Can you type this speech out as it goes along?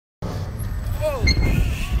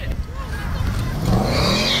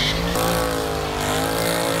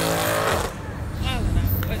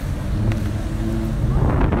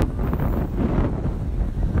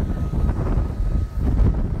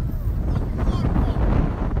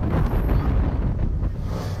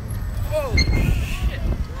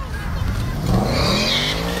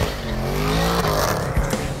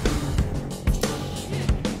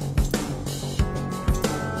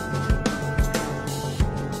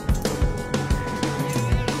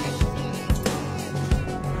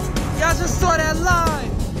just saw that line.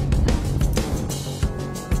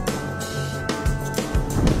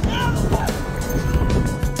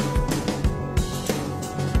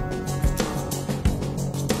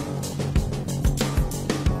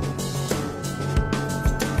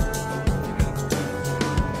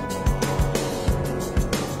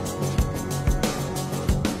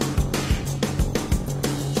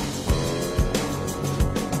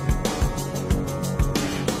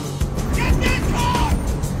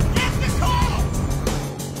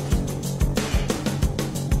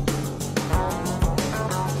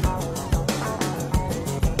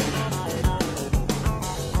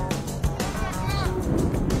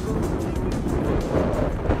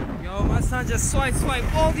 Son just swipe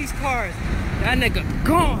all these cars. That nigga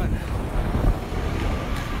gone.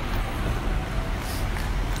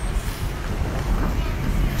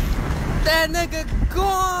 That nigga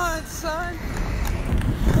gone, son.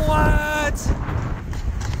 What?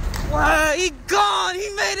 What? He gone. He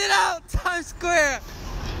made it out Times Square.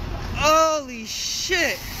 Holy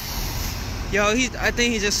shit. Yo, I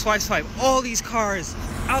think he just swipe all these cars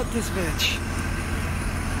out this bitch.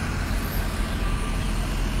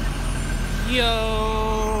 Yo.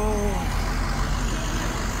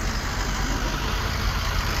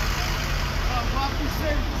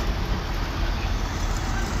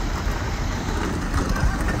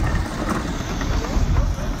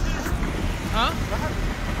 Huh?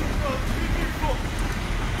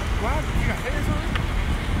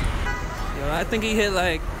 Yo, I think he hit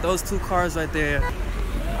like those two cars right there.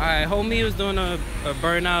 Alright, homie was doing a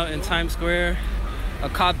burnout in Times Square. A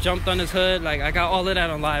cop jumped on his hood. Like, I got all of that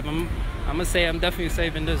on live. I'm gonna say I'm definitely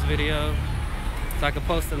saving this video so I can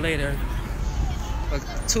post it later. But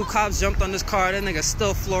two cops jumped on this car. That nigga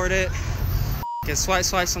still floored it. Can swipe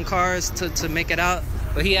some cars to make it out.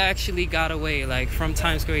 But he actually got away. Like, from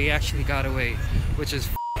Times Square, he actually got away, which is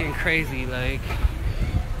fucking crazy. Like,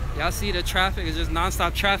 y'all see the traffic is just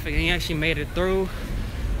non-stop traffic, and he actually made it through.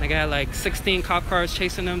 Like, I had like 16 cop cars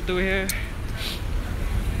chasing him through here.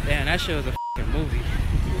 Damn, that shit was a fucking movie.